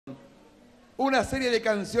una serie de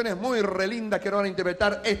canciones muy relindas que nos van a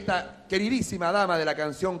interpretar esta queridísima dama de la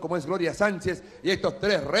canción como es Gloria Sánchez y estos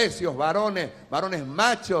tres recios varones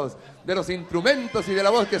machos de los instrumentos y de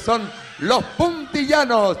la voz que son los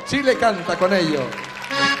Puntillanos. Chile canta con ellos.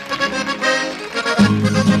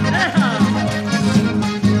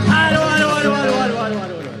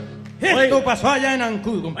 Esto pasó allá en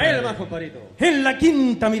Ancud, compadre. En la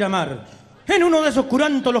Quinta Miramar. En uno de esos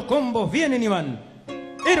curantos los combos vienen y van.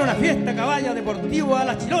 Era una fiesta caballa deportivo a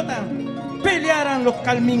la chilota. Pelearan los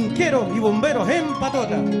calminqueros y bomberos en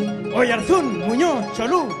patota. Oyarzún, Muñoz,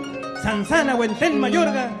 Cholú, Sanzana, Huentén,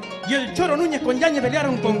 Mayorga y el Choro Núñez con Yañez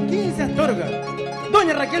pelearon con 15 astorgas.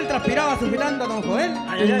 Doña Raquel transpiraba suspirando a don Joel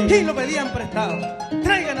y lo pedían prestado.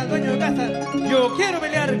 Traigan al dueño de casa, yo quiero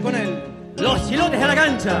pelear con él. Los chilotes a la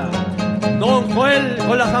cancha. Don Joel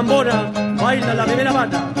con la zambona baila la primera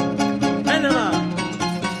pata. Ven nomás.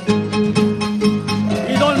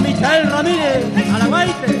 Y don Michael Ramírez a la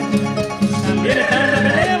maite. También está en la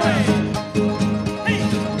pelea, güey.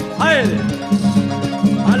 A él.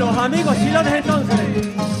 A los amigos chilotes entonces.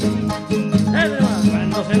 Ven nomás.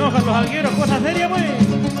 Cuando se enojan los algueros, cosa seria, güey.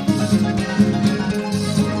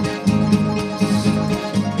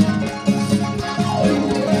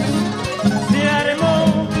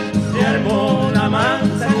 La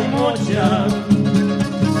mansa y mocha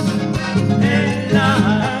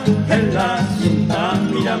en la Quinta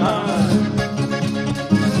Miramar,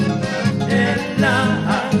 en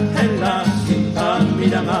la Quinta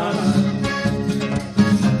Miramar,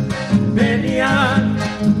 pelean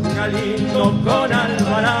Galindo con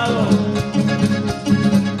Alvarado,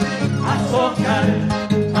 Azócar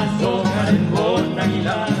con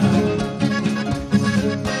Aguilar.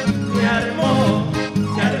 Se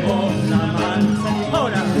armó la mansa y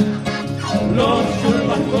mora, los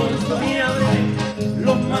chulpas con su fiebre,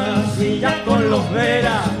 los masillas con los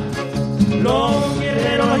veras, los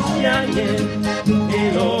guerreros Yañez y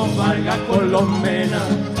los Vargas con los Menas,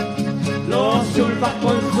 los chulpas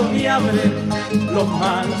con su fiebre, los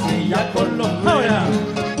masillas con los veras,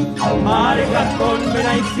 Vargas con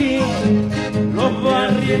Benaicí, los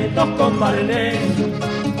Barrientos con Barnés.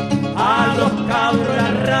 A los cabros de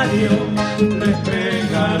la radio les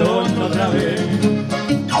pegaron otra vez.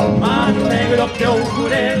 Más negros que un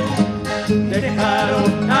jurel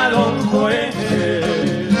dejaron a don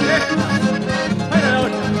Joel. Bueno, la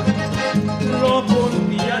otra. Los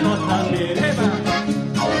puntillanos también.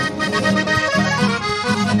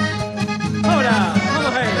 Ahora, vamos a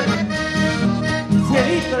ver.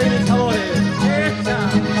 Cielito de mis sabores.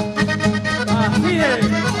 Así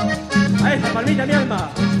es. A esta palmita mi alma.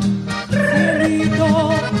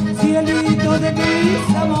 Cielito de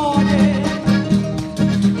mis amores,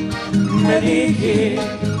 me dije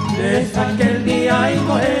desde aquel día y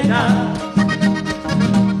morena,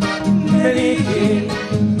 me dije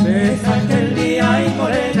desde aquel día y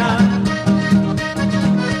morena,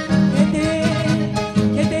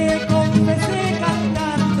 que te confesé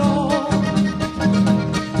cantando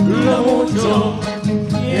lo mucho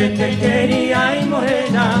que te quería y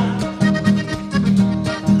morena.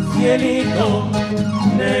 Cielito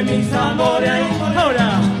de mis amores, ahora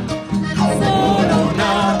solo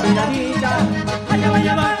una peladita,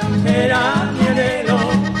 allá va, era mi anhelo,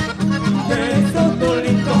 de esos dos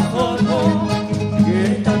lindos ojos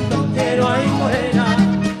que tanto quiero ahí morena,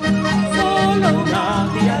 solo una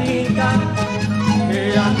peladita,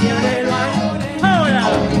 era mi anhelo ahí morena, ahora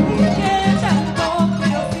que tanto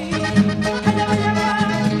quiero sí, allá va,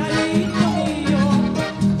 cariño mío,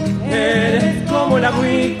 eres como la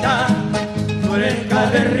agüita fresca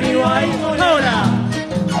de río ahí ahora.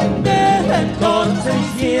 Desde entonces mi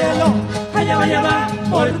cielo, allá va,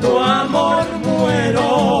 por tu amor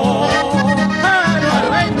muero.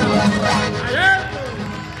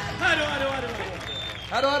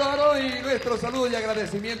 Aro, y nuestro saludo y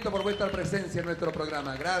agradecimiento por vuestra presencia en nuestro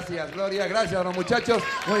programa. Gracias, Gloria, gracias a los muchachos.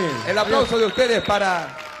 Muy bien. El aplauso de ustedes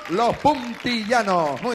para los Puntillanos.